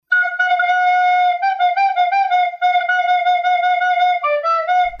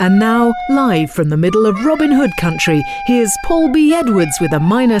And now, live from the middle of Robin Hood country, here's Paul B. Edwards with a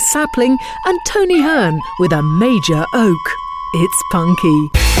minor sapling and Tony Hearn with a major oak. It's Punky.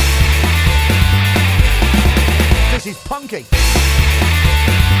 This is Punky.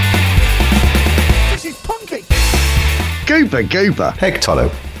 This is Punky. Gooper, Gooper. Heck,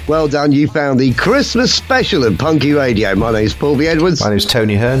 Tolo. Well done, you found the Christmas special of Punky Radio. My name's Paul B. Edwards. My name's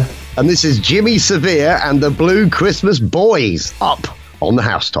Tony Hearn. And this is Jimmy Severe and the Blue Christmas Boys up on the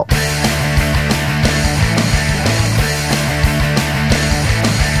housetop.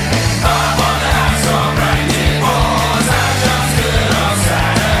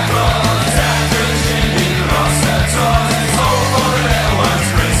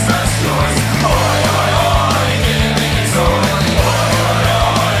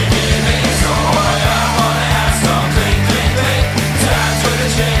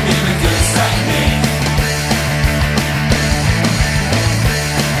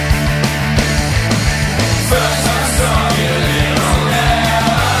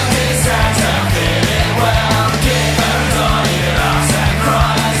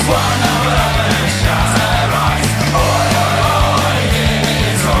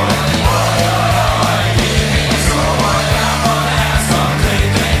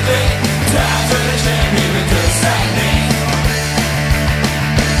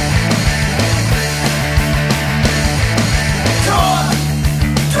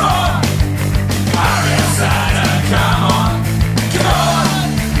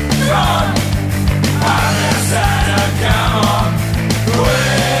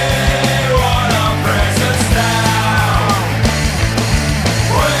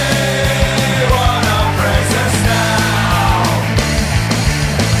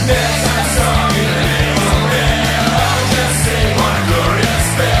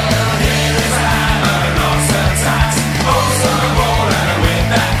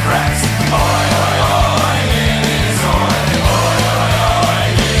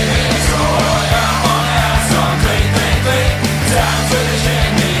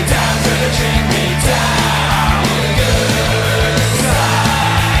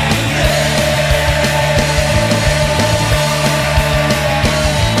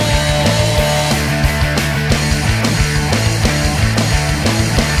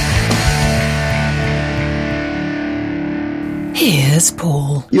 Here's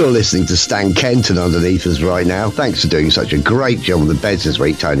Paul. You're listening to Stan Kenton underneath us right now. Thanks for doing such a great job on the beds this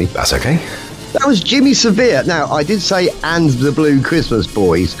week, Tony. That's okay. That was Jimmy Severe. Now, I did say and the Blue Christmas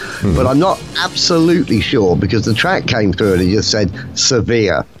Boys, but I'm not absolutely sure because the track came through and it just said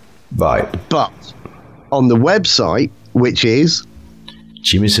Severe. Right. But on the website, which is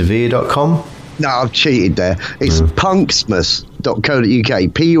jimmysevere.com. No, I've cheated there. It's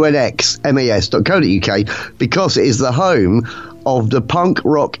punksmas.co.uk, punksmas.co.uk, because it is the home of the punk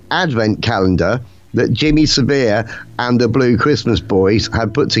rock advent calendar that Jimmy Severe and the Blue Christmas Boys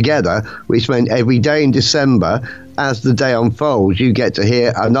had put together, which meant every day in December, as the day unfolds, you get to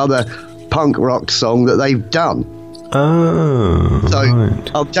hear another punk rock song that they've done. Oh, so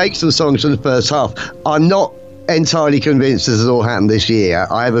right. I'll take some songs from the first half. I'm not entirely convinced this has all happened this year.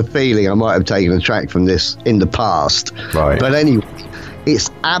 I have a feeling I might have taken a track from this in the past. Right. But anyway,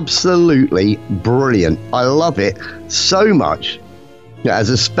 it's absolutely brilliant. I love it so much. As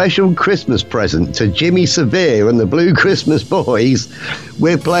a special Christmas present to Jimmy Severe and the Blue Christmas Boys,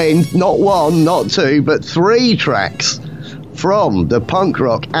 we're playing not one, not two, but three tracks from the punk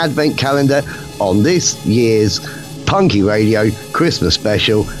rock advent calendar on this year's Punky Radio Christmas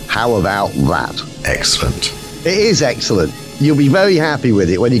special. How about that? Excellent. It is excellent. You'll be very happy with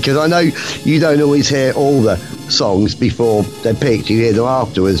it because I know you don't always hear all the songs before they're picked. You hear them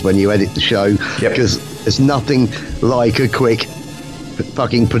afterwards when you edit the show. Because there's nothing like a quick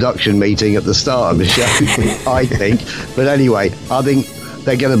fucking production meeting at the start of the show, I think. But anyway, I think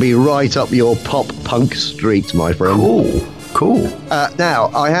they're going to be right up your pop punk street, my friend. Cool.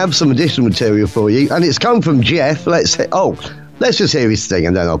 Now, I have some additional material for you, and it's come from Jeff. Let's just hear his thing,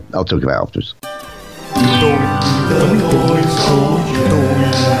 and then I'll talk about it afterwards.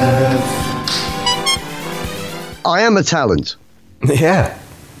 I am a talent. Yeah.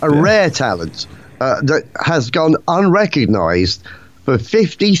 A rare talent that has gone unrecognised for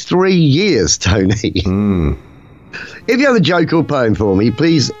 53 years, Tony. If you have a joke or poem for me,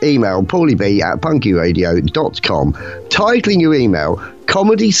 please email paulieb@punkyradio.com, titling your email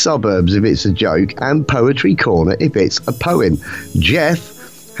Comedy Suburbs if it's a joke and Poetry Corner if it's a poem. Jeff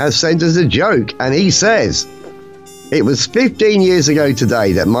has sent us a joke and he says, it was 15 years ago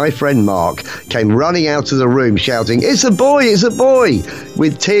today that my friend Mark came running out of the room shouting, "It's a boy, it's a boy,"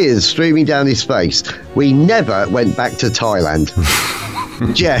 with tears streaming down his face. We never went back to Thailand.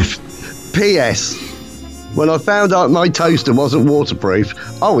 Jeff, P.S. When I found out my toaster wasn't waterproof,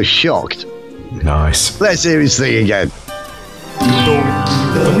 I was shocked. Nice. Let's hear his thing again.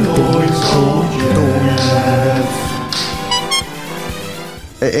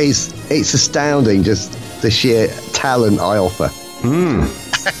 It's astounding, just the sheer talent I offer.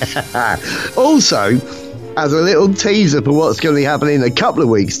 Also, as a little teaser for what's going to be happening in a couple of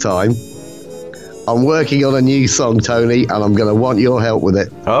weeks' time, I'm working on a new song, Tony, and I'm going to want your help with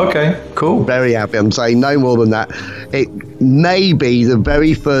it. Okay, cool. Very happy. I'm saying no more than that. It may be the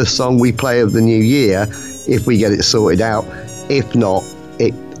very first song we play of the new year if we get it sorted out. If not,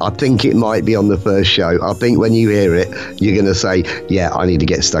 I think it might be on the first show. I think when you hear it, you're going to say, yeah, I need to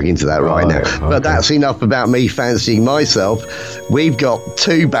get stuck into that right now. Okay. But that's enough about me fancying myself. We've got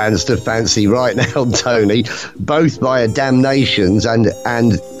two bands to fancy right now, Tony, both via Damnations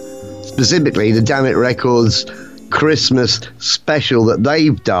and specifically the Damn It Records Christmas special that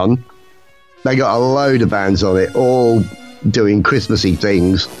they've done. They got a load of bands on it, all doing Christmassy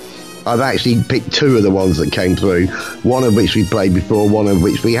things. I've actually picked two of the ones that came through, one of which we played before, one of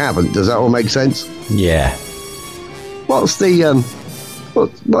which we haven't. Does that all make sense? Yeah. What's the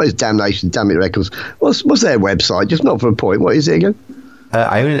what is Damnation, Damn It Records? What's their website? Just not for a point. What is it again?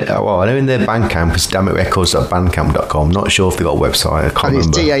 I know in their Bandcamp is dammitrecords.bandcamp.com. Not sure if they've got a website. I can't And it's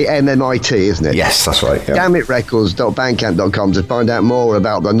remember. DAMMIT, isn't it? Yes, that's right. Yeah. Dammitrecords.bandcamp.com to find out more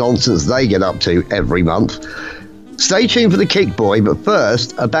about the nonsense they get up to every month. Stay tuned for the Kick Boy, but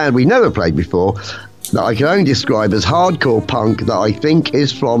first, a band we never played before that I can only describe as hardcore punk that I think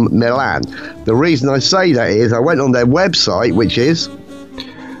is from Milan. The reason I say that is I went on their website, which is...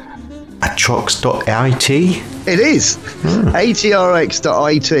 Atrox.it? It is!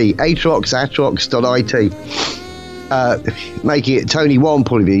 atrx.it, atrox.it. Making it Tony One,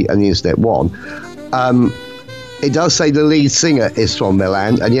 probably, and the Internet One. It does say the lead singer is from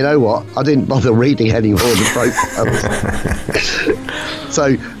Milan, and you know what? I didn't bother reading any more of the profiles.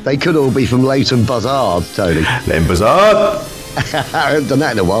 So they could all be from Leighton Buzzard, Tony. Leighton Buzzard! I haven't done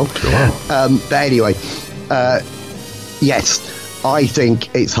that in a while. Sure. But anyway, yes, I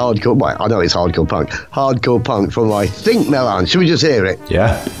think it's hardcore. Well, I know it's hardcore punk. Hardcore punk from, I think, Milan. Should we just hear it?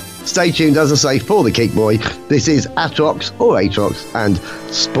 Yeah. Stay tuned, as I say, for the Kick Boy. This is Atrox or Atrox and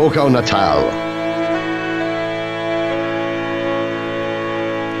Sporco Natal.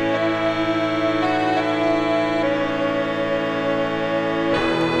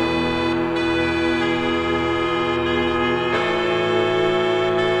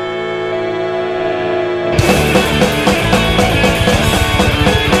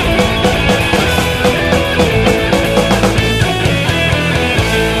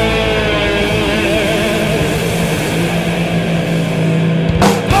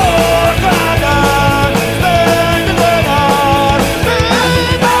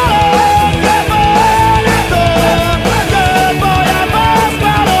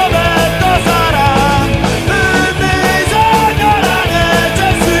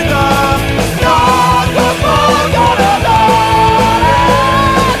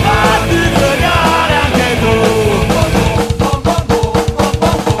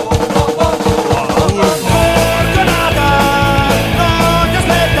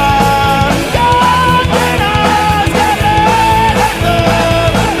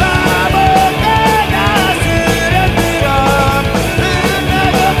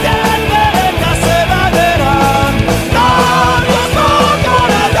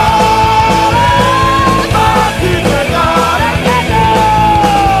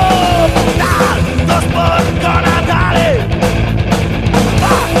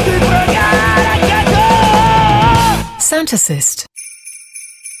 Assist.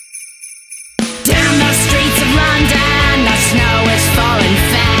 Down the streets of London, the snow is falling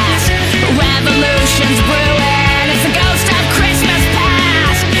fast. Revolution's brewing, it's the ghost of Christmas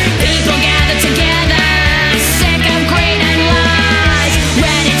past. People gather together, sick of greed and lies,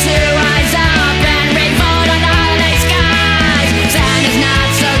 ready to rise up and revolt on holiday skies. Santa's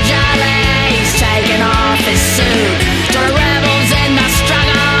not so jolly, he's taking off his suit. The rebels in the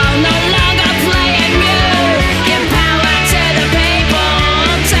struggle, no longer playing mute. Give power to the people.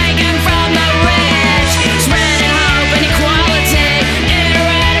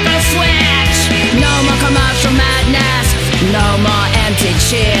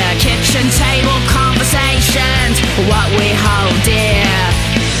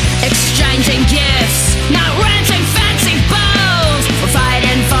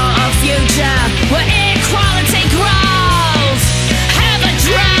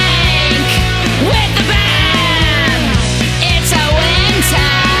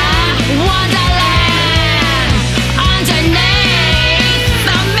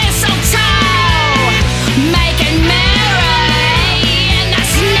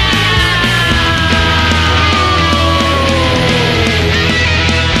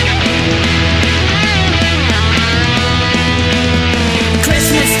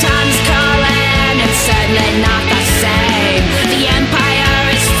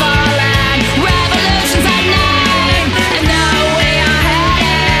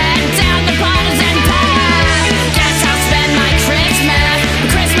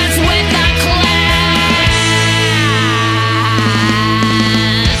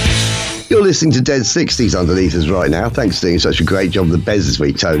 listening to Dead 60s underneath us right now. Thanks for doing such a great job of the Bez this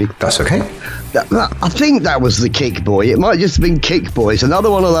week, Tony. That's okay. I think that was the Kick Boy. It might just have been Kick Boy. It's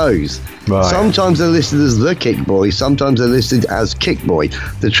another one of those. Right. Sometimes they're listed as the Kick Boy. Sometimes they're listed as Kick Boy.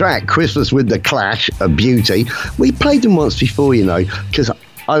 The track Christmas with the Clash, a beauty. We played them once before, you know, because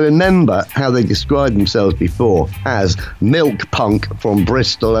I remember how they described themselves before as milk punk from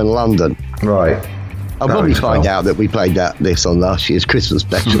Bristol and London. Right. I'll probably find out that we played this on last year's Christmas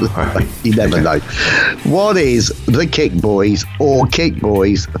special. You never know. What is the Kick Boys or Kick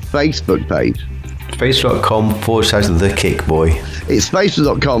Boys Facebook page? Facebook.com/The Kick Boy. It's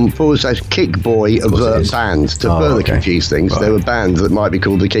facebook.com/Kick Boy of the band. To further confuse things, there were bands that might be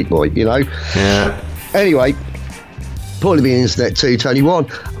called the Kick Boy, you know? Yeah. Anyway, probably be internet 221.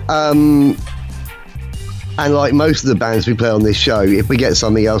 And like most of the bands we play on this show, if we get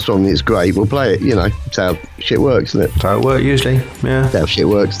something else from it's great, we'll play it, you know. That's how shit works, isn't it? That's how it works usually, yeah. That's how shit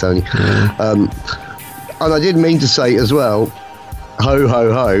works, Tony. Yeah. And I did mean to say as well, ho,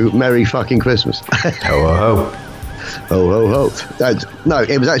 ho, ho, Merry fucking Christmas. Ho, ho, ho. Ho, ho, ho. No,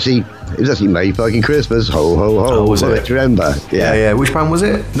 it was actually Merry fucking Christmas. Ho, ho, ho. Oh, was it? Remember? Yeah. Which band was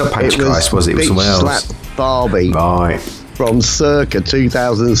it? Not Punch Christ, was it? It was someone else. Slap Barbie. Right. From circa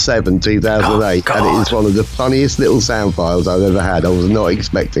 2007, 2008, and it is one of the funniest little sound files I've ever had. I was not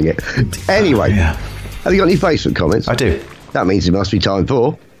expecting it. Anyway, have you got any Facebook comments? I do. That means it must be time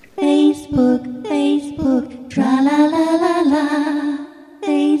for... Facebook, tra-la-la-la-la.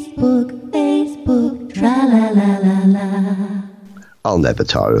 Facebook, tra-la-la-la-la. I'll never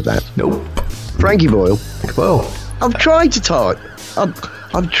tire of that. Nope. Frankie Boyle. Well, I've tried to tire...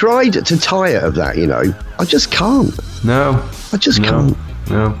 I've tried to tire of that, you know. I just can't. No. I just can't.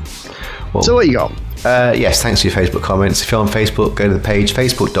 No. Well, So what you got? Yes, thanks for your Facebook comments. If you're on Facebook, go to the page,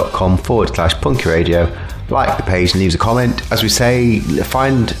 facebook.com/Punky Radio. Like the page and leave us a comment. As we say,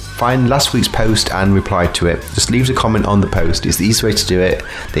 find last week's post and reply to it. Just leave us a comment on the post. It's the easiest way to do it.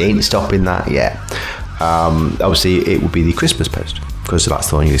 They ain't stopping that yet. Obviously, it will be the Christmas post, because that's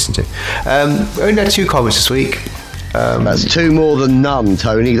the one you listen to. We only had 2 comments this week. That's 2 more than none,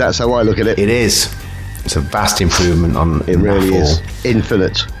 Tony. That's how I look at it. It is. It's a vast improvement on It really Raffle. is.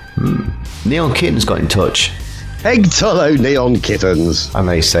 Infinite. Neon Kitten's got in touch. Egg Tolo Neon Kittens. And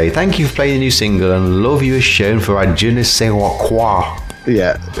they say, thank you for playing the new single and love you as shown for I je ne sais quoi.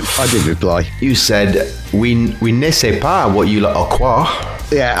 Yeah, I did reply. You said, we ne sais pas what you like, or quoi.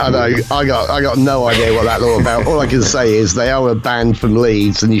 Yeah, I know. I got no idea what that's all about. All I can say is they are a band from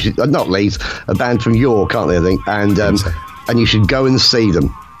Leeds, and you should not Leeds, a band from York, aren't they? I think, and you should go and see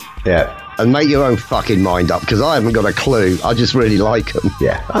them. Yeah. And make your own fucking mind up, because I haven't got a clue. I just really like them.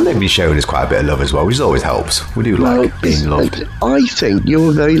 Yeah, and they've been showing us quite a bit of love as well, which always helps. We do like being loved. I think you're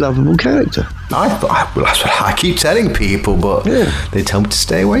a very lovable character. That's what I keep telling people, but they tell me to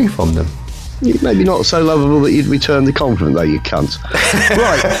stay away from them. You're maybe not so lovable that you'd return the compliment, though, you cunt.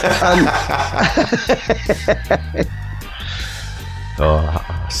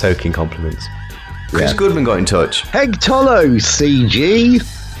 Right. Soaking compliments. Chris Goodman got in touch. Egg Tolo, CG.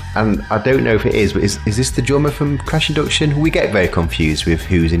 And I don't know if it is, but is this the drummer from Crash Induction? We get very confused with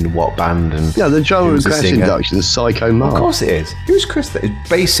who's in what band. And No, the drummer of who's the Crash singer. Induction is Psycho Mark. Of course it is. Who's Chris?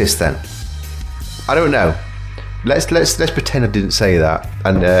 Bassist then? I don't know. Let's pretend I didn't say that.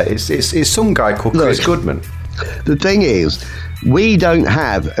 And it's some guy called Chris Goodman. The thing is, we don't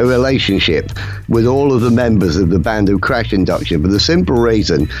have a relationship with all of the members of the band of Crash Induction for the simple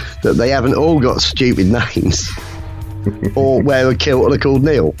reason that they haven't all got stupid names or wear a kilt and are called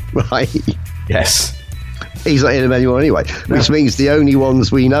Neil, right? Yes. He's not in them anymore anyway, which means the only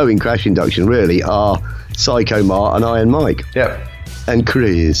ones we know in Crash Induction really are Psycho Mart and Iron Mike. Yep. And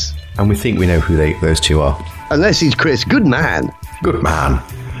Chris. And we think we know who those two are. Unless he's Chris. Good man. Good man.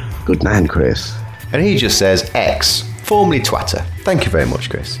 Good man, Chris. And he just says X, formerly Twatter. Thank you very much,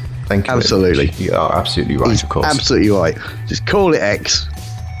 Chris. Thank you. Absolutely. Very much. You are absolutely right, He's of course. absolutely right. Just call it X.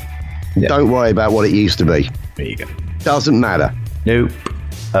 Yeah. Don't worry about what it used to be. There you go. Doesn't matter. Nope.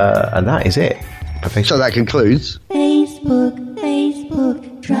 And that is it. Perfect. So that concludes. Facebook,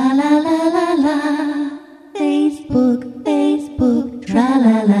 tra-la-la-la-la. Facebook,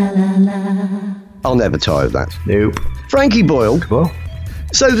 tra-la-la-la-la. I'll never tire of that. Nope. Frankie Boyle. Well,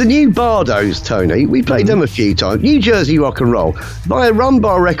 So the new Bardos, Tony, we played them a few times. New Jersey rock and roll via Run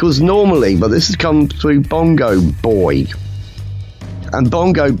Bar Records normally, but this has come through Bongo Boy. And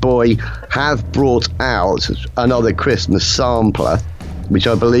Bongo Boy have brought out another Christmas sampler, which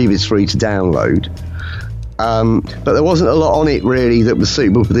I believe is free to download. But there wasn't a lot on it really that was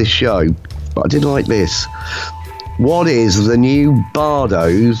suitable for this show. But I did like this. What is the new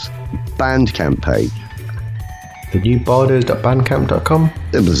Bardos Bandcamp page? thenewbardos.bandcamp.com.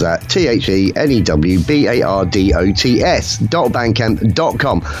 It was at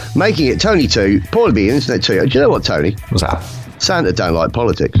THENEWBARDOTS.bandcamp.com. Making it Tony 2, Paulie B, Internet 2. Do you know what, Tony? What's that? Santa don't like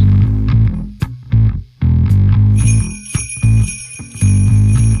politics.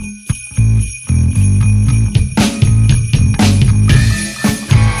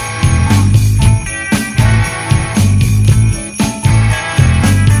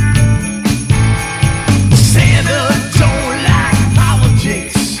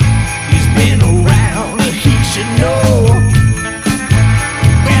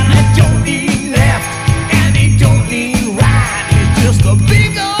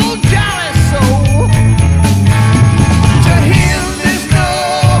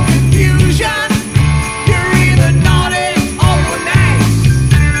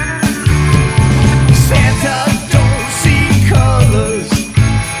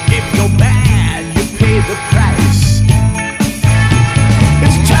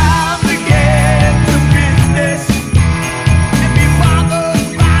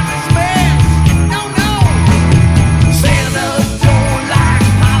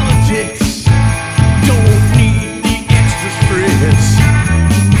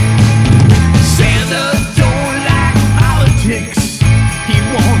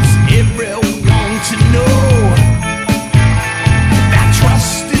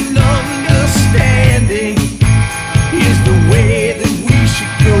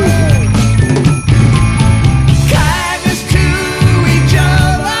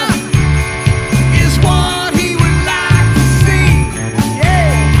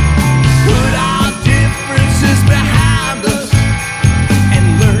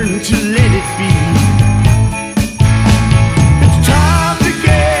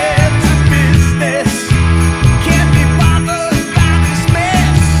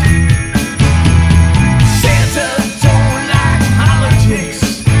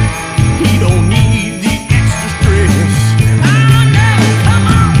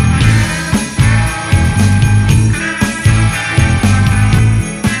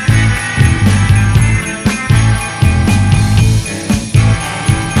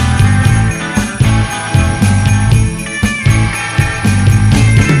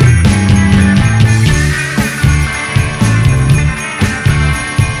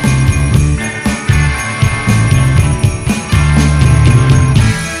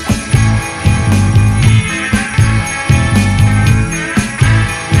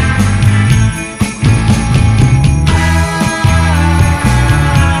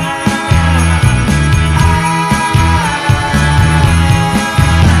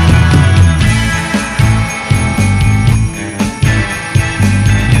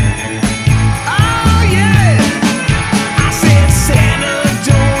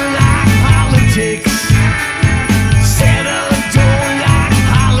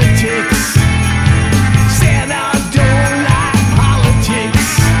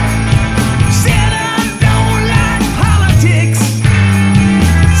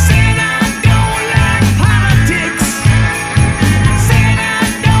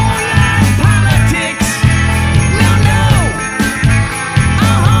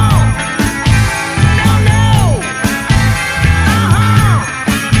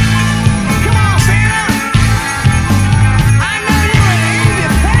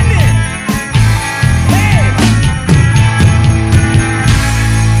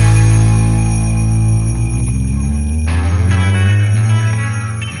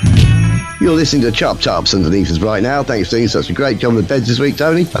 You're listening to Chop Chops underneath us right now. Thanks for doing such a great job with beds this week,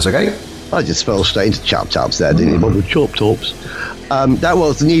 Tony. That's okay. I just fell straight into Chop Chops there, didn't you? What with Chop Chops? That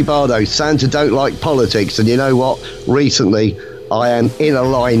was the new Bardo, Santa Don't Like Politics. And you know what? Recently, I am in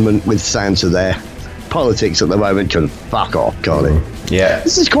alignment with Santa there. Politics at the moment can fuck off, can't it? Yeah.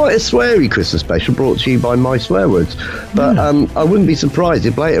 This is quite a sweary Christmas special brought to you by My Swear Words. But I wouldn't be surprised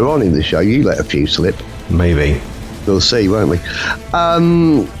if later on in the show you let a few slip. Maybe. We'll see, won't we?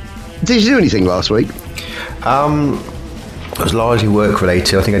 Did you do anything last week? It was largely work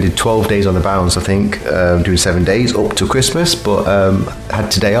related. I think I did 12 days on the bounce, I think, doing 7 days up to Christmas, but had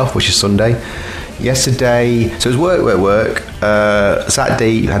today off, which is Sunday. Yesterday, so it was work.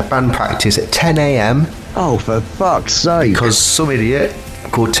 Saturday, had band practice at 10 a.m. Oh, for fuck's sake. Because some idiot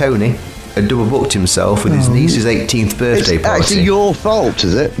called Tony had double booked himself with his niece's 18th birthday It's party. actually your fault,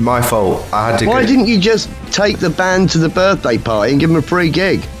 is it? My fault. I had to. Why didn't you just take the band to the birthday party and give them a free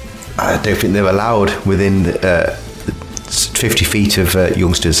gig? I don't think they were allowed within 50 feet of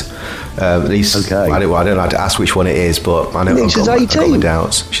youngsters. At least, Okay. I don't know how to ask which one it is, but I know She's I've got 18. my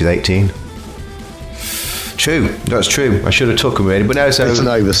doubts. She's 18. True, that's true. I should have took them really, but no. So It's an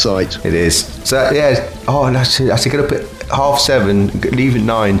oversight. it is. So yeah. Oh, and I had to get up at 7:30, leave at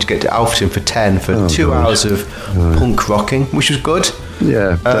 9 to get to Alfreton for 10 for 2 hours of punk rocking, which was good.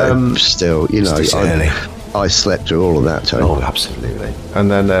 Yeah, but still, you know, It's early. I slept through all of that, Tony. Oh, absolutely.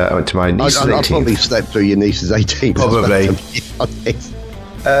 And then I went to my niece's I 18th. probably slept through your niece's 18th. Probably.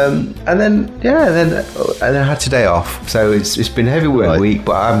 And then I had today off, so it's been a heavy work Right. week.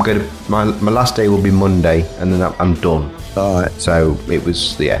 But I'm going to my last day will be Monday, and then I'm done. All right. So it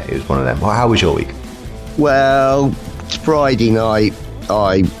was one of them. Well, how was your week? Well, Friday night,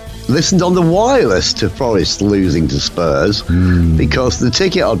 I listened on the wireless to Forest losing to Spurs because the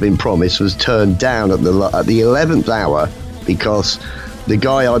ticket I'd been promised was turned down at the 11th hour because the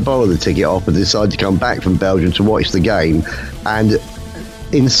guy I borrowed the ticket off had decided to come back from Belgium to watch the game and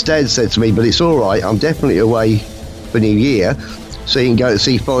instead said to me, but it's all right, I'm definitely away for New Year, so you can go to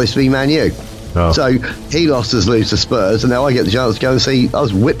see Forest v Man U. Oh. So he lost us lose to Spurs, and now I get the chance to go and see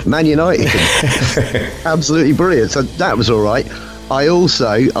us whip Man United. Absolutely brilliant. So that was all right.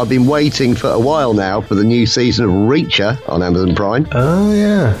 I've been waiting for a while now for the new season of Reacher on Amazon Prime. Oh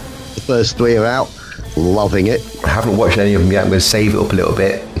yeah. The first 3 are out. Loving it. I haven't watched any of them yet. I'm going to save it up a little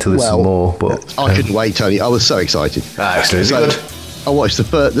bit until there's some more. But I couldn't wait, Tony. I was so excited. Excellent. So, Good. I watched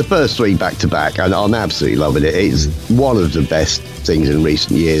the first 3 back to back, and I'm absolutely loving it. It's one of the best things in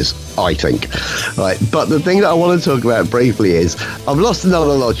recent years, I think. Right, but the thing that I want to talk about briefly is I've lost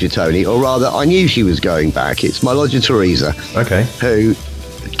another lodger, Tony, or rather, I knew she was going back. It's my lodger Teresa, Okay. who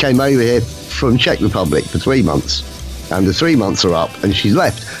came over here from Czech Republic for 3 months, and the 3 months are up, and she's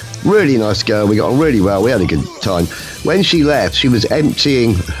left. Really nice girl. We got on really well. We had a good time. When she left, she was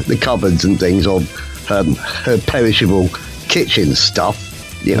emptying the cupboards and things of her perishable kitchen stuff,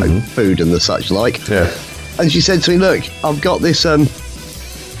 you know, food and the such like. Yeah. And she said to me, "Look, I've got this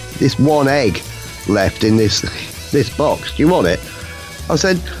this one egg left in this box. Do you want it?" I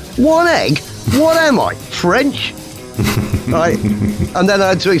said, "One egg? What am I, French?" Right. And then I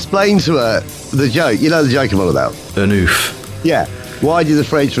had to explain to her the joke. You know the joke I'm on about? An oof. Yeah. Why do the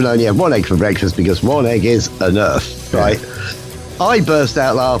Frenchmen only have one egg for breakfast? Because one egg is enough, right? I burst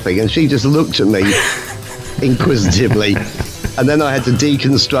out laughing, and she just looked at me inquisitively, and then I had to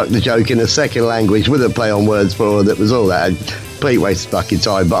deconstruct the joke in a second language with a play on words for her that was all that. Complete waste of fucking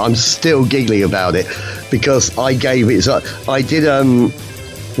time, but I'm still giggling about it because I gave it. I did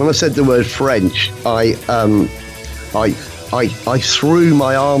when I said the word French, I threw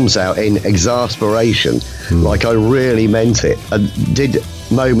my arms out in exasperation, like I really meant it, and did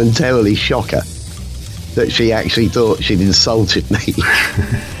momentarily shock her that she actually thought she'd insulted me.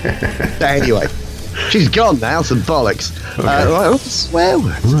 But anyway, she's gone now, some bollocks. Right, what's a swear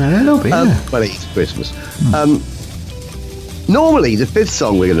word? Well, yeah. Well, it's Christmas. Normally, the 5th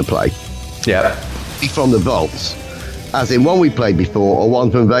song we're going to play Yeah. is from the vaults, as in one we played before or one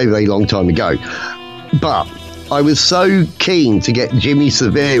from a very, very long time ago. But I was so keen to get Jimmy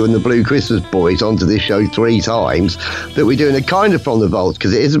Severe and the Blue Christmas Boys onto this show 3 times that we're doing a kind of from the vaults,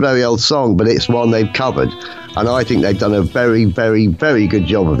 because it is a very old song, but it's one they've covered. And I think they've done a very, very, very good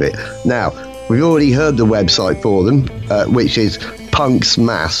job of it. Now, we've already heard the website for them, which is Punk's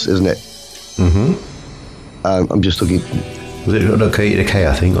Mass, isn't it? Mm-hmm. I'm just looking. Was it not okay,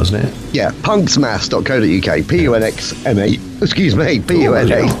 I think, wasn't it? Yeah, punksmass.co.uk. P-U-N-X-M-A. Excuse me,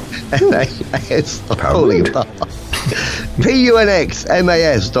 P-U-N-A-M-A-S. I'm falling apart.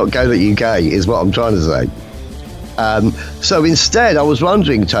 Punxmas.co.uk is what I'm trying to say. So instead, I was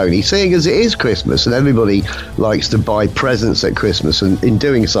wondering, Tony, seeing as it is Christmas and everybody likes to buy presents at Christmas, and in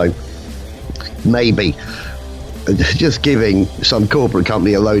doing so, maybe just giving some corporate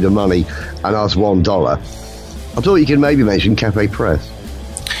company a load of money and us $1, I thought you could maybe mention Cafe Press.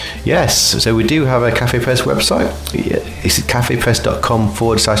 Yes, so we do have a Cafe Press website. It's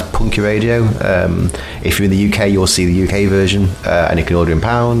cafepress.com/Punky Radio. If you're in the UK, you'll see the UK version, and you can order in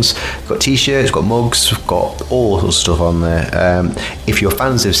pounds. We've got t-shirts, we've got mugs, we've got all sorts of stuff on there. If you're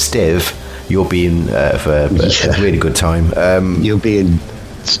fans of Stiv, you'll be in for a really good time. You'll be in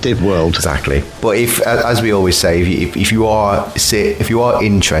Stiv world. Exactly. But if, as we always say, if you are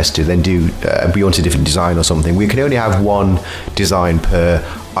interested, then do be onto a different design or something. We can only have one design per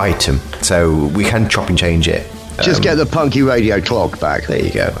item, so we can chop and change it. Just get the Punky Radio clock back. There you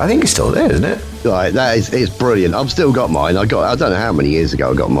go. I think it's still there, isn't it? Right, it's brilliant. I've still got mine. I don't know how many years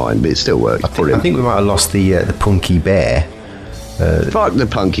ago I got mine, but it still works. I think we might have lost the Punky Bear. Fuck the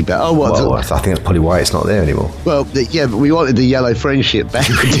Punky Bear. Oh, what? Well, I think that's probably why it's not there anymore. Well, yeah, but we wanted the yellow friendship back,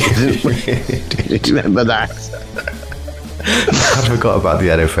 didn't we? Did you remember that? I forgot about the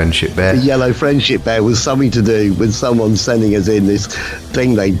yellow friendship bear. The yellow friendship bear was something to do with someone sending us in this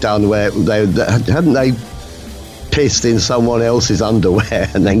thing they'd done where hadn't they pissed in someone else's underwear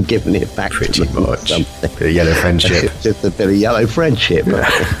and then given it back Pretty to them or much. something. Bit of yellow friendship. Just a bit of yellow friendship.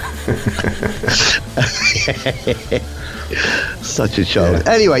 Such a child.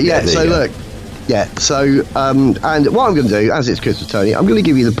 Yeah. Anyway, Yeah, there so you go. look. Yeah, so, and what I'm going to do, as it's Christmas, Tony, I'm going to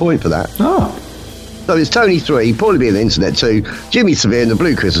give you the point for that. Oh. So it's Tony 3, Paulie B on the Internet 2, Jimmy Severe and the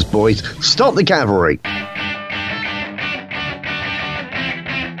Blue Christmas Boys, Stop the Cavalry.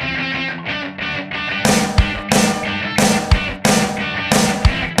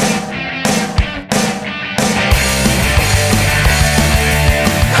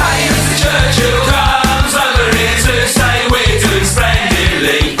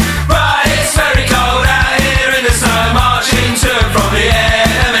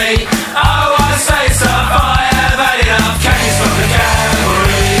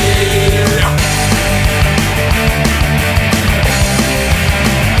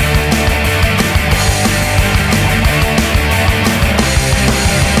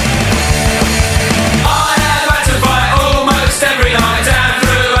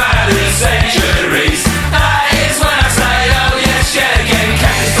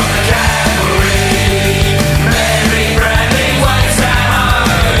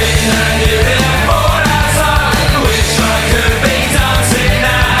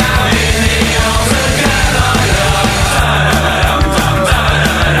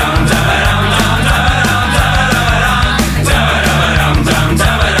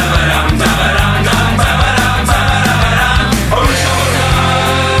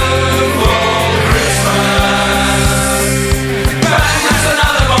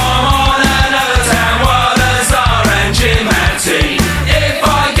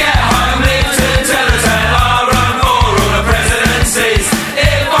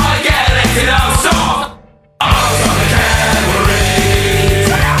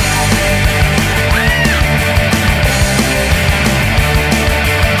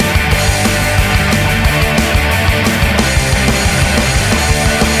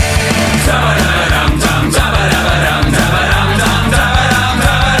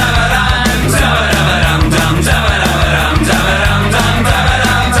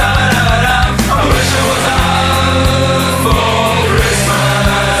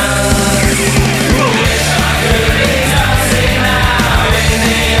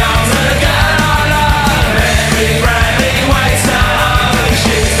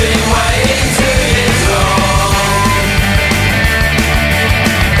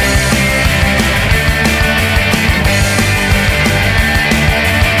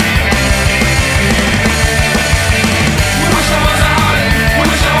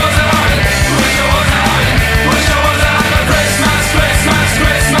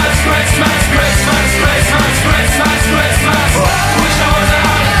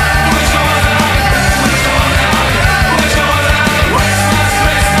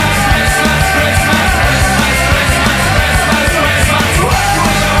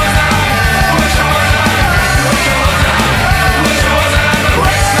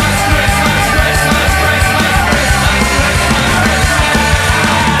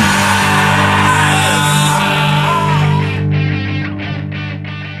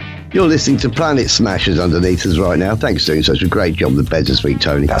 You're listening to Planet Smashers underneath us right now. Thanks for doing such a great job with the beds this week,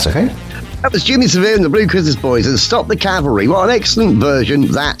 Tony. That's okay. That was Jimmy Severe and the Blue Christmas Boys and Stop the Cavalry. What an excellent version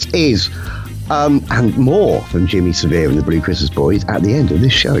that is. And more from Jimmy Severe and the Blue Christmas Boys at the end of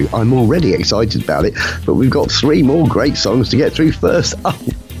this show. I'm already excited about it, but we've got 3 more great songs to get through first. Oh,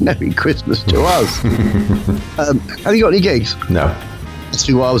 Merry Christmas to us. Have you got any gigs? No. That's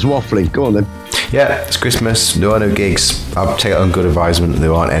why I was waffling. Go on then. Yeah, it's Christmas. There are no gigs. I'll take it on good advisement.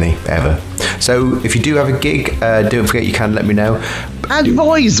 There aren't any, ever. So if you do have a gig, don't forget you can let me know.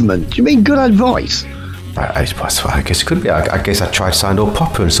 Advisement? Do you mean good advice? I guess it could be. I guess I tried to sound all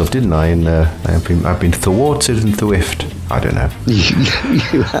proper and stuff, didn't I? And I've been thwarted and thwarted. I don't know.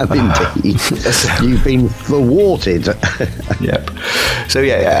 You have indeed. You've been thwarted. Yep. So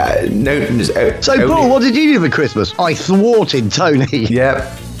yeah. So Paul, what did you do for Christmas? I thwarted Tony.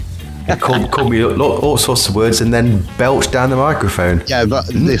 Yep. He called me all sorts of words and then belched down the microphone. Yeah, but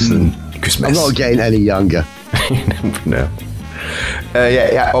listen, Christmas. I'm not getting any younger. No.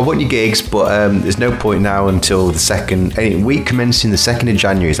 I want your gigs, but there's no point now until the week commencing the 2nd of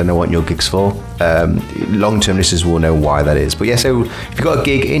January is I know what your gigs for. Long-term listeners will know why that is. But yeah, so if you've got a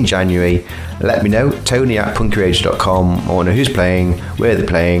gig in January, let me know. Tony@punkyradio.com. I want to know who's playing, where they're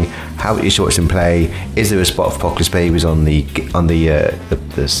playing, how you watch them play. Is there a spot for Apocalypse Babies on the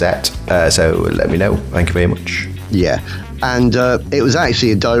set? So let me know. Thank you very much. Yeah, and it was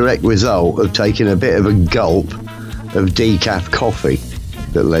actually a direct result of taking a bit of a gulp of decaf coffee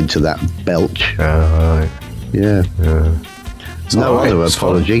that led to that belch. Right. Yeah. No alright, other it's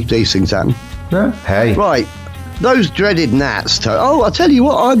apology. These things happen. No? Hey. Right. Those dreaded gnats. Oh, I'll tell you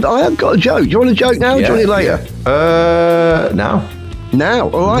what. I have got a joke. Do you want a joke now? Or do you want it later? Now. Now.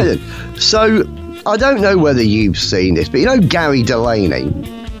 All right then. So, I don't know whether you've seen this, but you know Gary Delaney?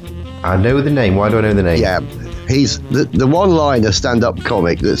 I know the name. Why do I know the name? Yeah. He's the one-liner stand-up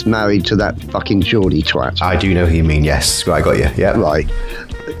comic that's married to that fucking Geordie twat. I do know who you mean, yes. Right, I got you. Yeah. Right.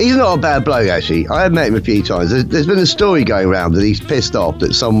 He's not a bad bloke, actually. I have met him a few times. There's been a story going around that he's pissed off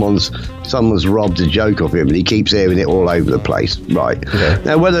that someone's robbed a joke of him, and he keeps hearing it all over the place. Right. Okay.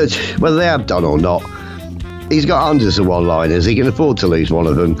 Now, whether they have done or not, he's got hundreds of one-liners. He can afford to lose one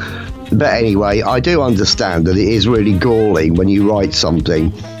of them. But anyway, I do understand that it is really galling when you write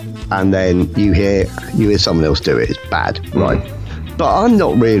something and then you hear someone else do it. It's bad, right? But I'm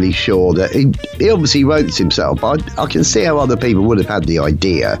not really sure that he obviously wrote this himself. I can see how other people would have had the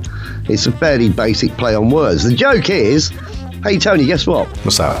idea. It's a fairly basic play on words. The joke is, hey Tony, guess what?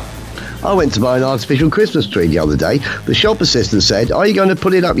 What's that? I went to buy an artificial Christmas tree the other day. The shop assistant said, "Are you going to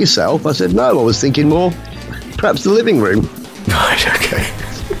put it up yourself?" I said, "No, I was thinking more, perhaps the living room." Right, okay.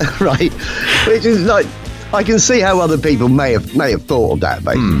 Right, which is like, I can see how other people may have thought of that,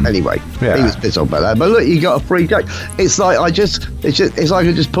 basically. Anyway, Yeah. he was pissed off about that. But look, you got a free joke. It's like it's like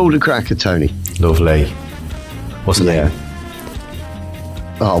I just pulled a cracker, Tony. Lovely. What's the name?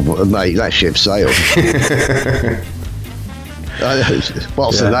 Oh, well, mate, that ship sailed.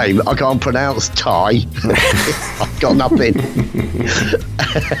 What's the name? I can't pronounce Thai. I've got nothing.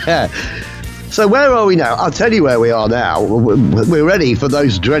 So where are we now? I'll tell you where we are now. We're ready for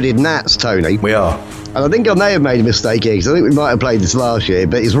those dreaded gnats, Tony. We are. And I think I may have made a mistake here, because I think we might have played this last year,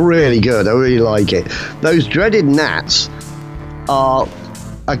 but it's really good. I really like it. Those dreaded gnats are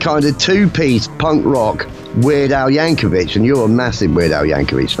a kind of two-piece punk rock Weird Al Yankovic, and you're a massive Weird Al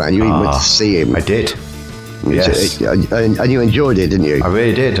Yankovic fan. You even went to see him. I did. Yes. And you enjoyed it, didn't you? I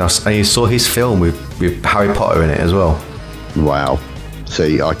really did. And you saw his film with Harry Potter in it as well. Wow.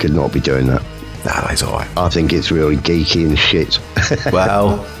 See, I could not be doing that. Nah, that's all right. I think it's really geeky and shit.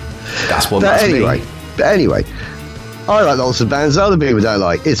 Well, that's what But makes anyway, I like lots of bands other people don't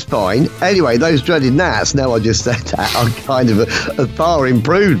like. It's fine. Anyway, those dreaded gnats, now I just said that, are kind of a far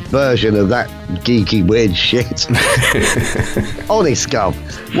improved version of that geeky weird shit. Honest, Gov,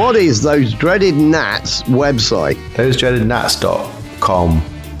 what is those dreaded gnats website? ThoseDreadedNats.com.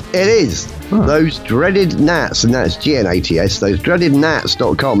 It is. Those dreaded gnats, and that's GNATS,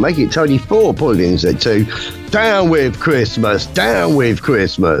 thosedreadedgnats.com. Make it Tony 4, put it in instead 2. Down with Christmas, down with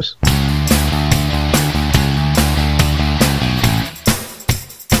Christmas.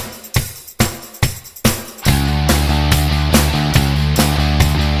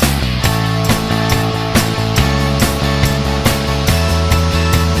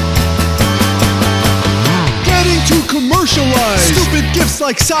 Getting too commercialized. Stupid gifts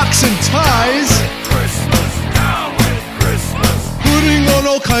like socks and ties. Putting on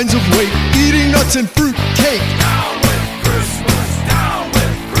all kinds of weight. Eating nuts and fruit cake.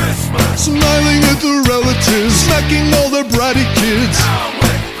 Smiling at the relatives. Smacking all their bratty kids.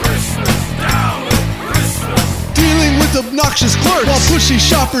 Dealing with obnoxious clerks. While pushy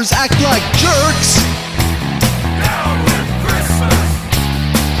shoppers act like jerks.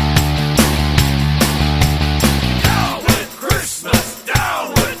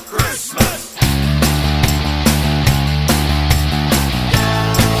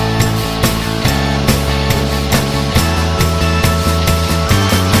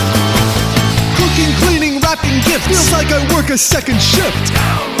 Cooking, cleaning, wrapping gifts. Feels like I work a second shift.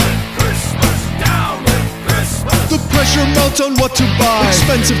 The pressure mounts on what to buy.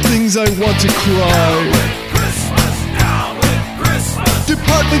 Expensive things I want to cry.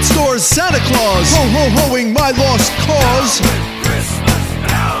 Department stores, Santa Claus. Ho ho hoing my lost cause.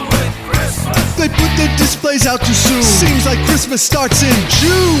 They put their displays out too soon. Seems like Christmas starts in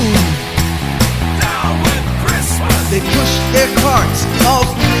June. They push their carts all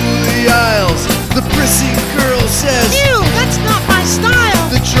through the aisles. The prissy girl says, Ew, that's not my style.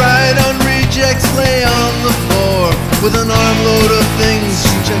 the tried-on rejects lay on the floor with an armload of things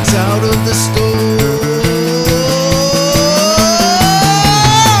she checks out of the store.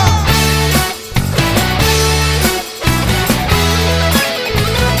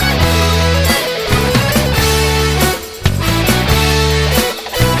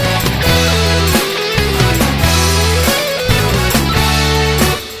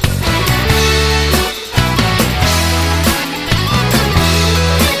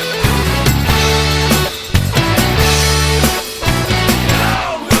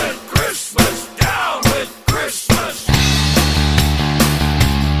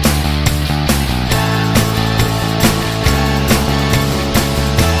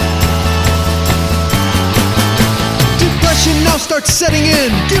 starts setting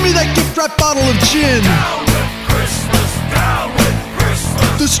in. Give me that gift wrap bottle of gin. Down with Christmas, down with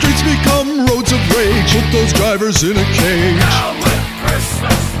Christmas. The streets become roads of rage. Put those drivers in a cage. Down with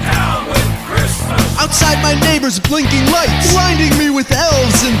Christmas, down with Christmas. Outside my neighbor's blinking lights, blinding me with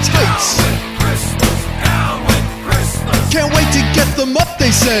elves in tights. Down with Christmas, down with Christmas. Can't wait to get them up,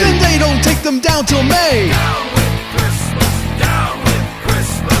 they say. Then they don't take them down till May. Down with Christmas, down with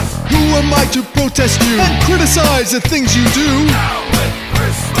Christmas. Who am I to protest you and criticize the things you do? Down with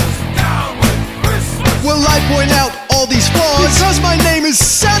Christmas, down with Christmas. Well, I point out all these flaws because my name is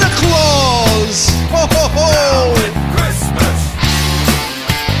Santa Claus. Ho ho Down ho! with Christmas.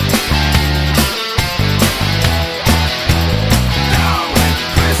 Down with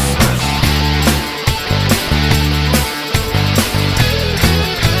Christmas. Down with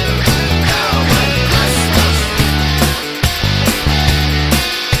Christmas. Down with Christmas.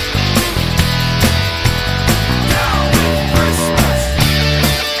 Down with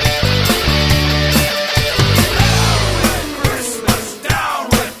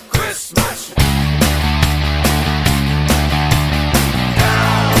Christmas.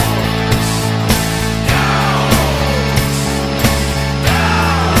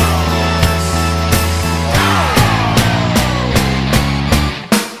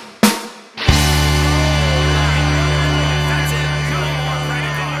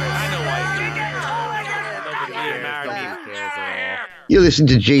 You're listening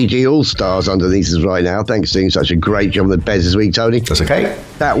to GG All Stars underneath us right now. Thanks for doing such a great job on the beds this week, Tony. That's okay.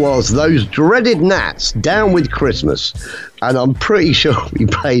 That was Those Dreaded Gnats, Down with Christmas. And I'm pretty sure we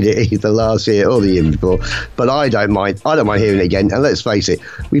played it either last year or the year before, but I don't mind. I don't mind hearing it again. And let's face it,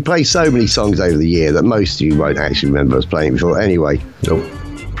 we play so many songs over the year that most of you won't actually remember us playing before anyway. Nope.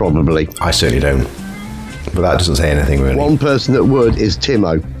 Probably. I certainly don't. But that doesn't say anything, really. One person that would is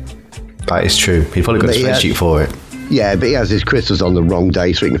Timo. That is true. He's probably got a But he has- spreadsheet for it. Yeah, but he has his Christmas on the wrong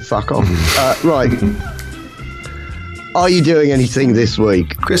day, so he can fuck off. Right. Are you doing anything this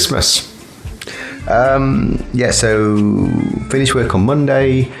week? Christmas. Yeah, so finish work on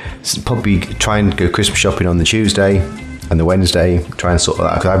Monday. Probably try and go Christmas shopping on the Tuesday and the Wednesday. Try and sort that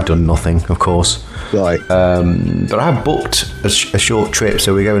out because I've done nothing, of course. Right. But I have booked a short trip,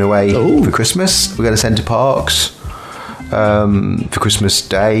 so we're going away for Christmas. We're going to Centre Parks for Christmas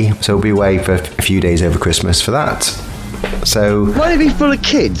Day, so we'll be away for a few days over Christmas for that. So Won't it be full of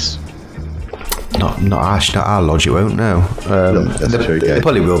kids? not our lodge, it won't. No, that's true, yeah. They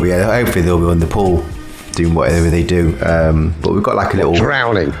probably will be. Hopefully they'll be in the pool doing whatever they do. But we've got like a little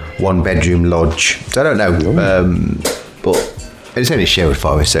Drowning. 1-bedroom lodge. So I don't know. But it's only Sherwood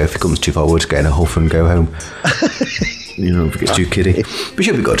Forest, so if it comes too far, we'll just get in a huff and go home. You know, if it gets too kiddie. But it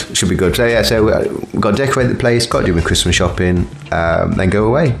should be good. It should be good. So yeah, we've got to decorate the place, got to do my Christmas shopping, then go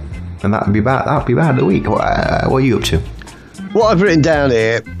away. And that'll be about the week. What are you up to? What I've written down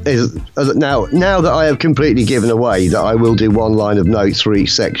here is now that I have completely given away that I will do one line of notes for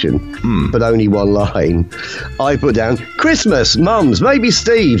each section, but only one line. I put down Christmas, Mum's, maybe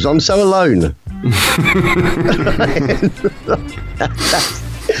Steve's. I'm so alone.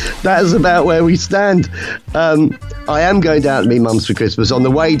 That is about where we stand. I am going down to me mum's for Christmas. On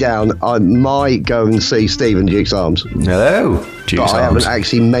the way down, I might go and see Steve and Duke's Arms. Hello, Duke's But I Arms. haven't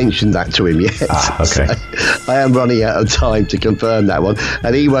actually mentioned that to him yet. Okay. So I am running out of time to confirm that one.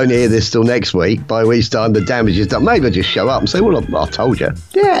 And he won't hear this till next week, by which time the damage is done. Maybe I'll just show up and say, well, I told you.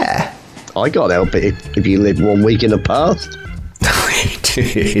 Yeah. I can't help it if you live 1 week in the past.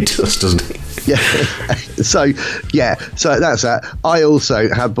 It does, doesn't it? Yeah. So that's that. I also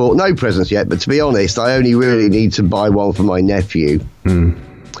have bought no presents yet, but to be honest, I only really need to buy one for my nephew. And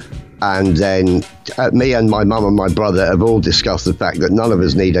then me and my mum and my brother have all discussed the fact that none of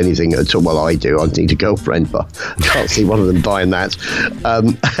us need anything at all. Well, I do. I need a girlfriend, but I can't see one of them buying that.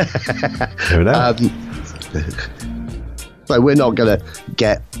 Never know. So we're not going to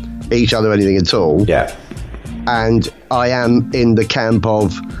get each other anything at all. Yeah. And I am in the camp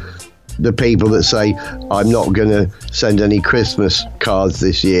of the people that say I'm not going to send any Christmas cards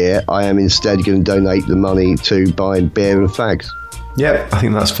this year. I am instead going to donate the money to buying beer and fags. Yeah, I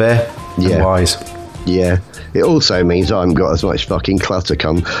think that's fair and wise. Yeah. It also means I haven't got as much fucking clutter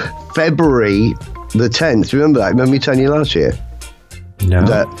come February the 10th. Remember that? Remember me telling you last year? No.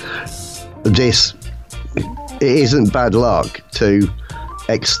 That it isn't bad luck to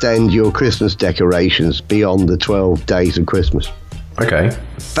extend your Christmas decorations beyond the 12 days of Christmas. Okay.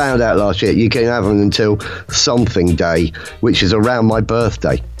 Found out last year you can have them until something day, which is around my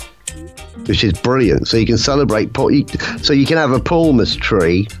birthday, which is brilliant. So you can celebrate, so you can have a Palmas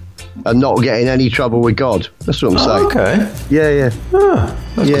tree and not get in any trouble with God. That's what I'm saying. Okay. Yeah.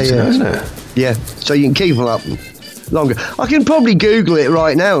 That's good to know, isn't it? Yeah. So you can keep them up longer. I can probably Google it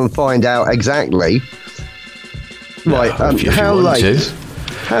right now and find out exactly. Right, if you how want late? to.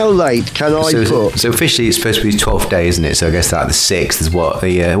 How late can I put? So officially, it's supposed to be 12th day, isn't it? So I guess that the 6th is what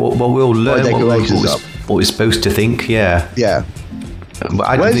we'll learn. What we're supposed to think. Yeah. Yeah.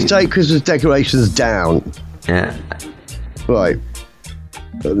 When's take Christmas decorations down? Yeah. Right.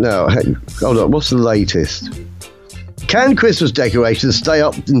 No, hold on. What's the latest? Can Christmas decorations stay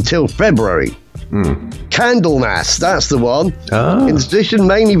up until February? Candlemas, that's the one. In the tradition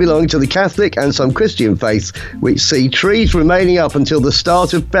mainly belonging to the Catholic and some Christian faiths, which see trees remaining up until the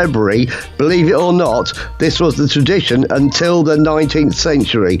start of February. Believe it or not, this was the tradition until the 19th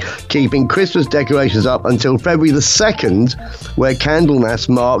century, keeping Christmas decorations up until February the 2nd, where Candlemas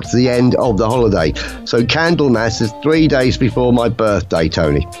marked the end of the holiday. So Candlemas is 3 days before my birthday,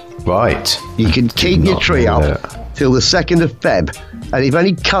 Tony. Right. You can keep your tree up till the 2nd of Feb, and if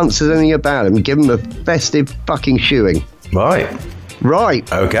any cunt says anything about him, give him a festive fucking shoeing. Right.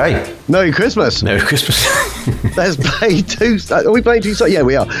 Okay. Merry Christmas. Merry Christmas. Let's play two. Are we playing two songs? Yeah,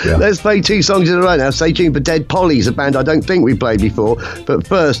 we are. Yeah. Let's play two songs in a row now. Stay tuned for Dead Polly's, a band I don't think we played before. But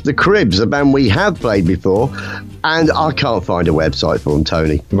first, The Cribs, a band we have played before, and I can't find a website for them,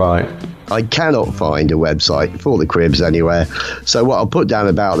 Tony. Right. I cannot find a website for The Cribs anywhere. So what I'll put down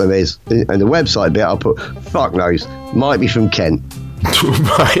about them is, and the website bit, I'll put, fuck knows, might be from Kent.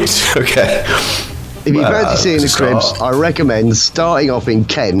 Right, okay. If you fancy seeing The Cribs, I recommend starting off in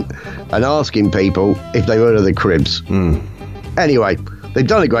Kent and asking people if they've heard of The Cribs. Anyway, they've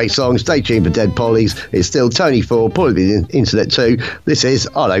done a great song. Stay tuned for Dead Polly's. It's still Tony 4, probably the internet too. This is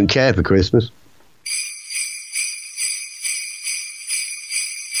I Don't Care for Christmas.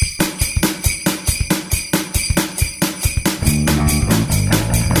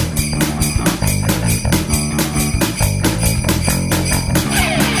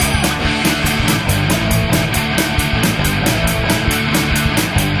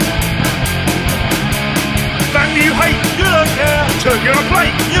 Turkey on a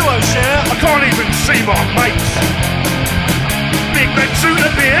plate, you won't share. I can't even see my mates. Big Ben suit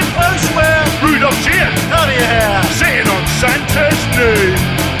and beard, I swear. Rudolph's here, out of your hair. Sitting on Santa's knee.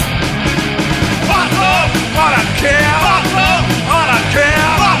 Fuck off, I don't care. Fuck off, I don't care.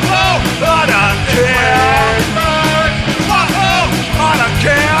 Fuck off, I don't care. Fuck off, I don't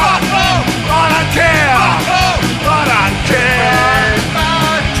care. Fuck off, I don't care. Fuck off, I don't care.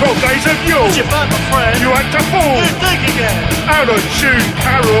 12 days of Yule. Did you find my friend? You act a fool. You think again. Out of tune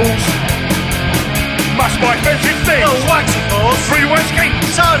carols. Must buy expensive things. No wax, of course. Free West King.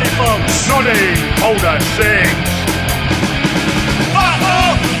 Tony Fox. Noddy. Older sings. Fuck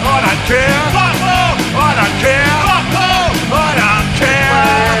off. I don't care. Fuck off. I don't care. Fuck off. I don't care.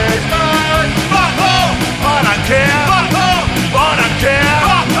 Fuck off. I don't care. Fuck off. I don't care.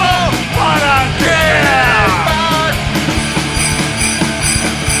 Fuck off. I don't care.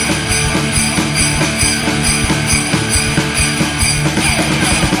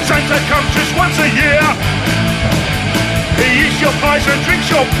 Santa comes just once a year. He eats your pies and drinks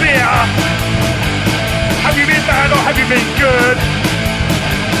your beer. Have you been bad or have you been good?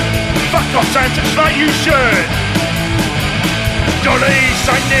 Fuck off Santa, just like you should. Johnny,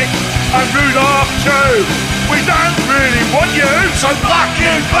 Saint Nick and Rudolph too. We don't really want you, so fuck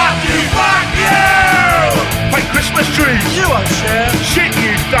you, fuck you, fuck you! Fake Christmas trees, you won't share. Shit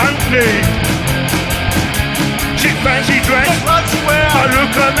you don't need. Cheap fancy dress, I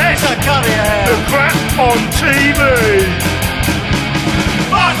look a mess, the crap on TV.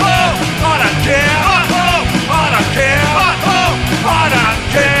 Fuck off, I don't care. Fuck off, I don't care. Fuck off, I don't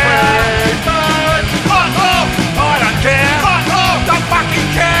care. Fuck off, I don't care. Fuck off, don't fucking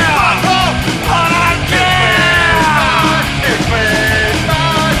care. Fuck off, I don't care. It's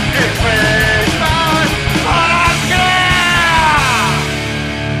Christmas, it's Christmas, I don't care.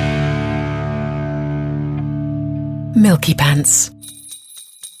 Milky Pants.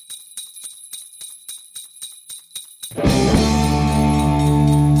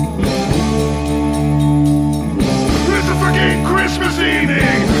 It's a fucking Christmas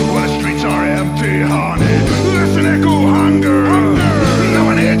evening where the streets are empty, honey. There's an echo hunger. No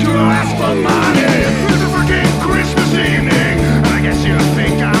one here to ask for money. It's a fucking Christmas evening, and I guess you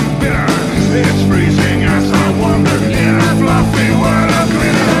think I'm bitter. It's freezing as I wander in a fluffy world of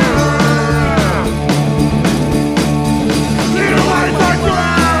glitter. Little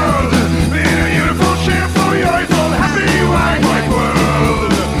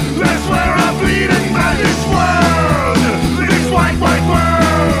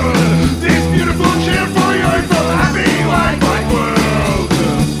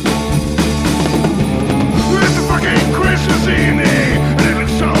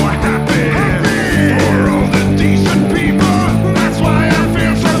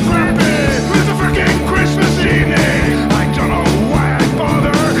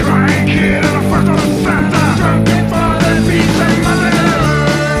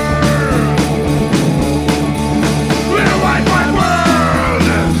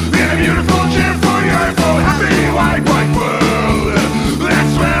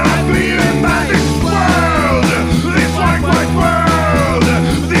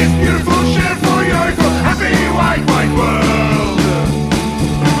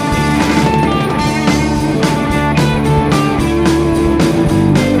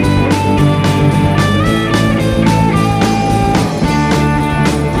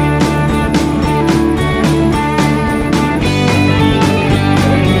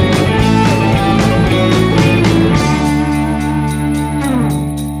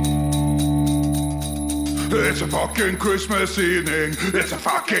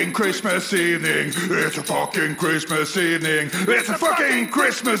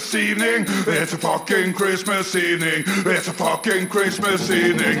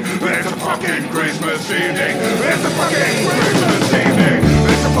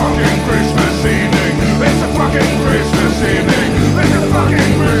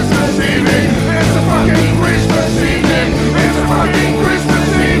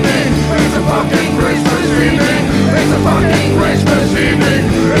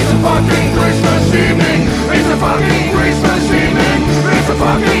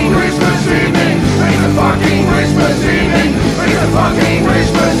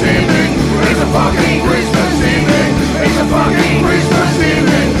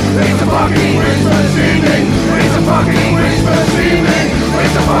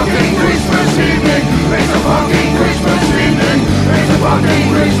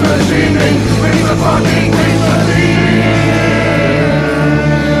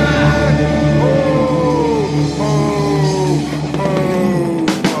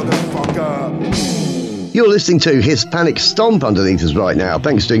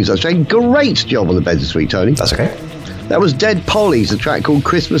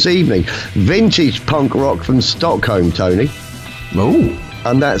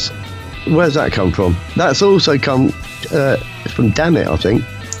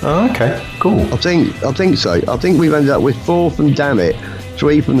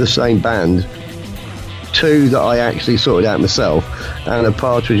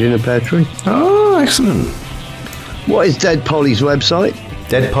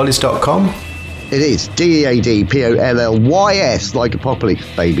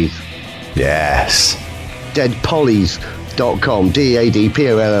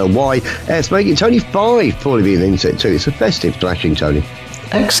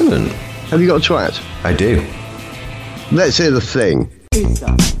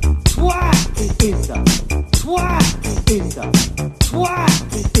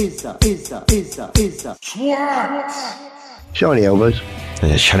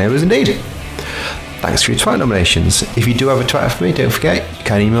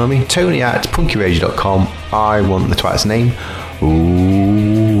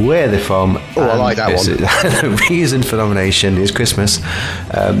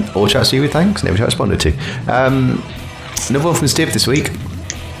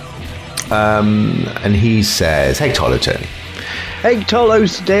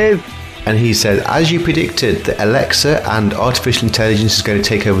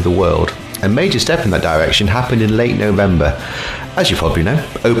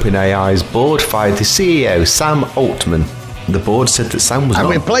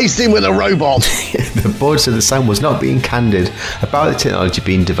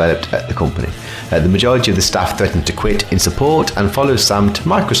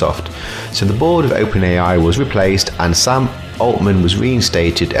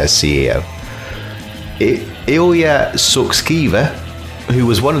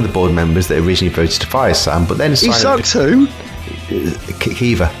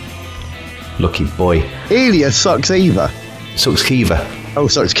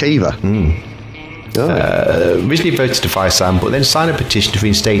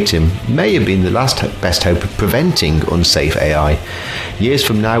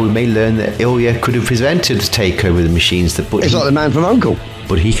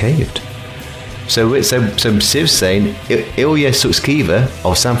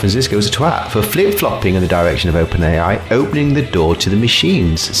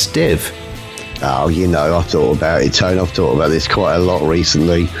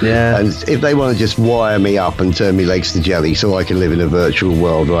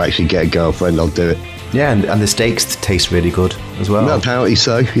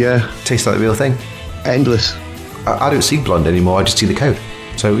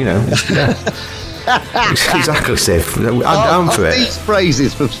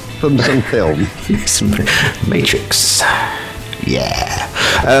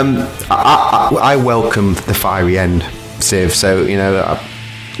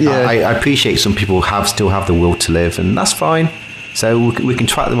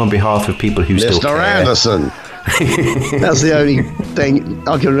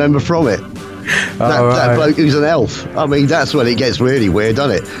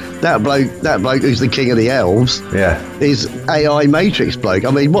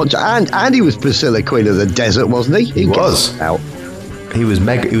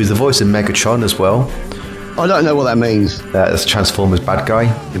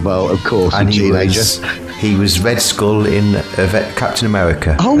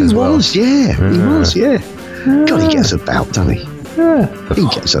God, he gets about, doesn't he? Yeah. He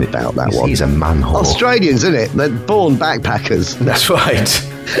gets about that one. He's a man whore. Australians, isn't it? They're born backpackers. That's right.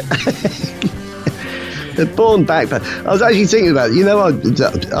 They're born backpackers. I was actually thinking about it. You know,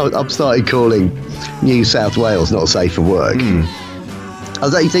 I've started calling New South Wales not safe for work. I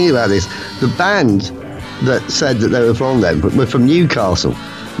was actually thinking about this. The band that said that they were from there were from Newcastle.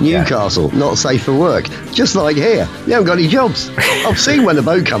 Newcastle, not safe for work. Just like here. You haven't got any jobs. I've seen when the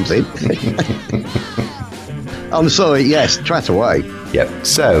boat comes in. I'm sorry, yes, twat away. Yep.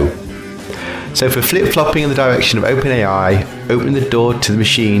 So for flip-flopping in the direction of OpenAI, opening the door to the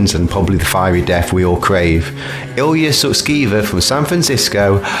machines and probably the fiery death we all crave, Ilya Sutskever from San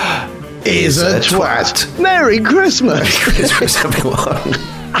Francisco is a twat. Merry Christmas! Merry Christmas, everyone.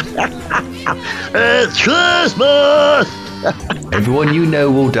 It's Christmas! Everyone you know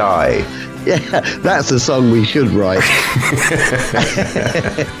will die. Yeah, that's a song we should write.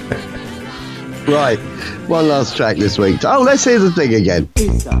 Right, one last track this week. Oh, let's hear the thing again.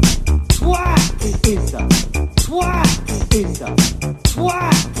 It's a twat. It's a twat. It's a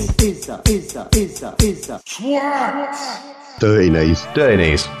twat. It's a twat. Dirty knees. Dirty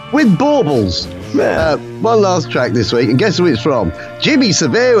knees. With baubles. One last track this week, and guess who it's from? Jimmy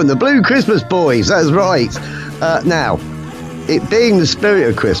Severe and the Blue Christmas Boys. That's right. Now, it being the spirit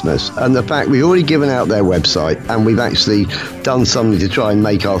of Christmas and the fact we've already given out their website and we've actually done something to try and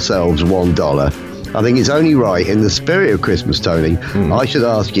make ourselves $1, I think it's only right, in the spirit of Christmas, Tony, I should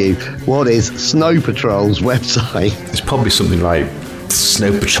ask you, what is Snow Patrol's website? It's probably something like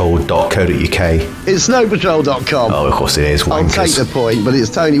snowpatrol.co.uk. It's snowpatrol.com. Oh, of course it is. I'll take the point, but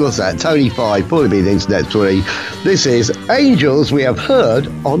it's Tony, what's that? Tony 5, probably be the Internet 3. This is Angels We Have Heard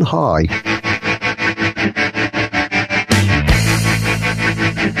on High.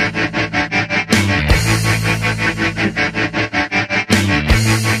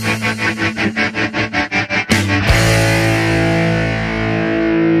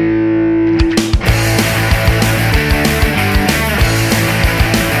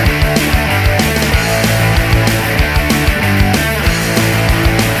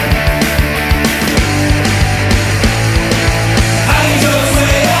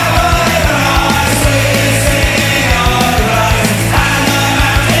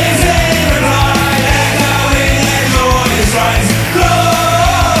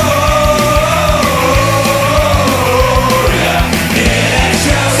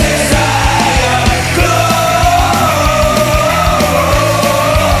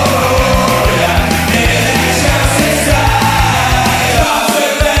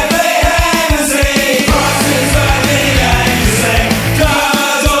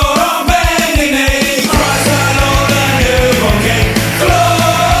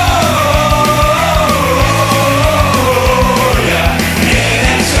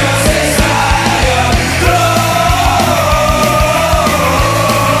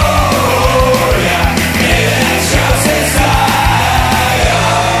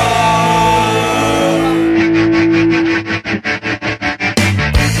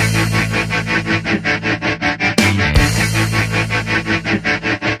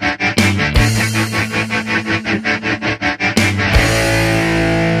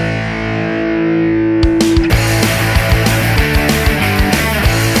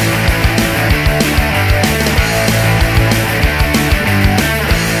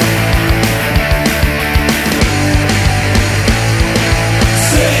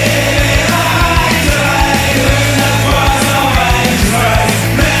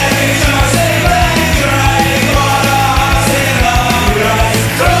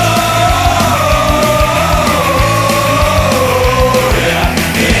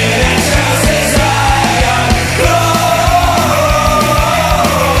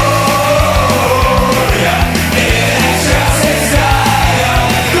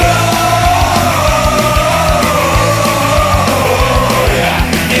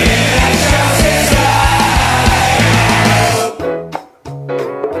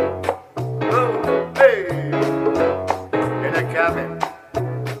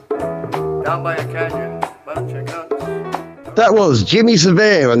 That was Jimmy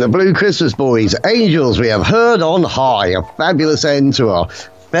Severe and the Blue Christmas Boys, Angels We Have Heard on High. A fabulous end to our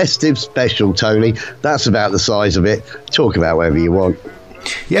festive special, Tony. That's about the size of it. Talk about whatever you want.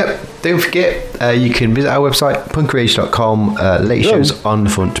 Yep, don't forget, you can visit our website, punkrage.com, late shows on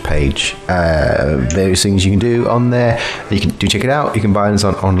the front page. Various things you can do on there. You can do check it out. You can buy us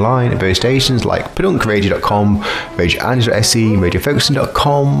online at various stations like punkradio.com, radioange.se,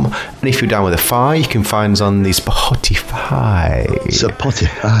 radiofocusing.com, and if you're down with a Fi, you can find us on the Spotify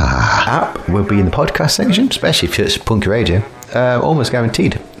app. We'll be in the podcast section, especially if it's Punky Radio. Almost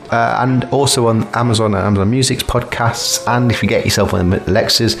guaranteed. and also on Amazon and Amazon Music's podcasts. And if you get yourself one of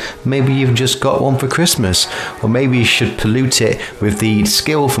Alexa's, maybe you've just got one for Christmas, or maybe you should pollute it with the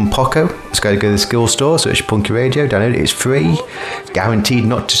skill from Poco. Let's go to the skill store, search Punky Radio, download it. It's free, guaranteed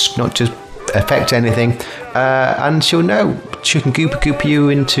not to affect anything, and she'll know. She can goop you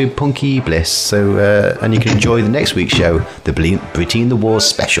into punky bliss. So and you can enjoy the next week's show, the Between the Wars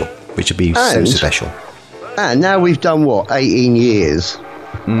special, which will be so special. And now we've done 18 years.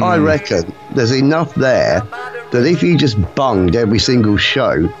 I reckon there's enough there that if you just bunged every single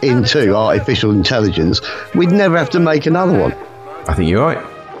show into artificial intelligence, we'd never have to make another one. I think you're right.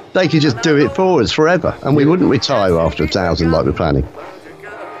 They could just do it for us forever, and we wouldn't retire after 1,000 like we're planning.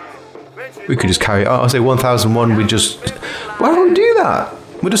 We could just carry. I'll say 1001. We just. Why don't we do that?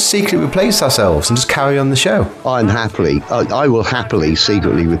 We'll just secretly replace ourselves and just carry on the show. I will happily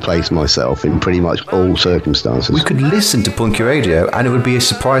secretly replace myself in pretty much all circumstances. We could listen to Punky Radio, and it would be a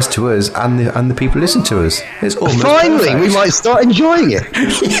surprise to us and the people who listen to us. It's almost finally perfect. We might start enjoying it.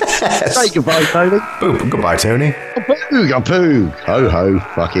 Yes. Say goodbye, Tony. Boom. Goodbye, Tony. Poog, a poog. Ho ho,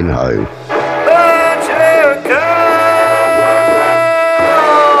 fucking ho.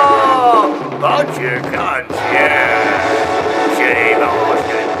 Bunch of cunts.